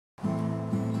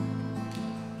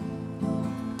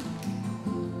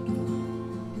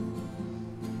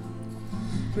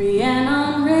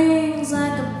Rhiannon rings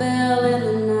like a bell in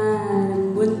the night,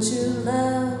 and wouldn't you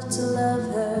love to love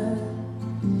her?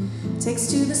 Takes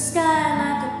to the sky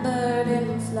like a bird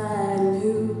in flight, and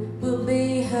who will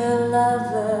be her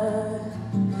lover?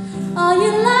 All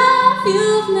your life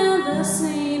you've never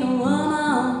seen a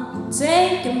woman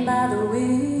taken by the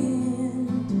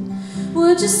wind.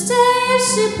 Would you stay if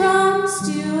she promised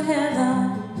you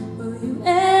heaven? Will you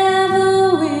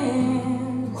ever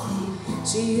win?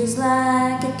 She is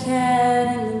like a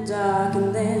cat in the dark,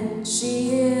 and then she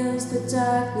hears the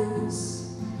darkness.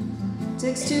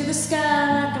 Takes to the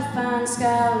sky like a fine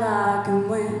skylark, and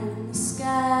when the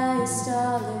sky is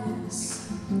starless.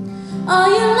 All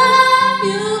your life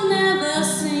you've never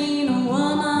seen a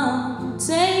woman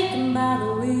taken by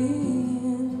the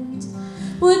wind.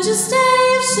 Would you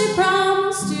stay if she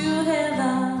promised you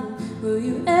heaven? Will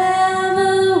you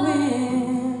ever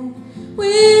win?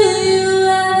 Will you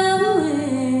ever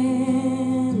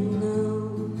win? No.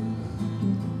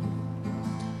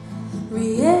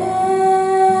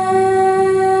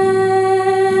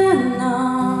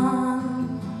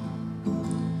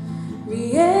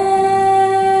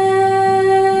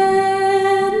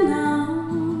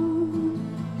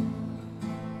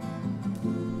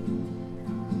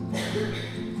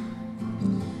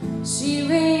 She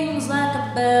rings like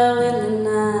a bell in the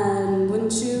night, and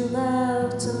wouldn't you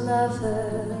love to love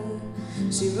her?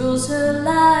 She rules her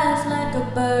life like a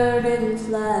bird in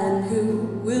flight, and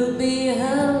who will be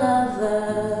her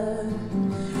lover?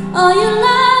 All your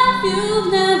life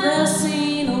you've never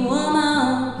seen a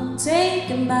woman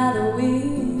taken by the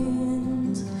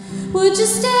wind. Would you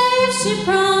stay if she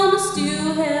promised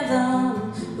you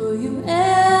heaven? Will you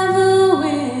ever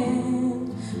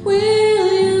win?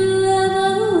 Will you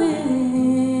ever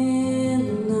win?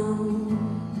 No.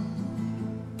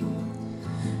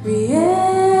 Rhiannon,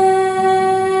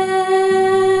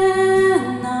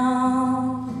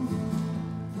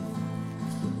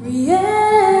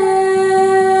 Rhiannon,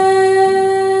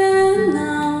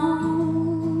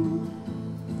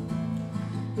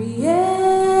 Rhiannon.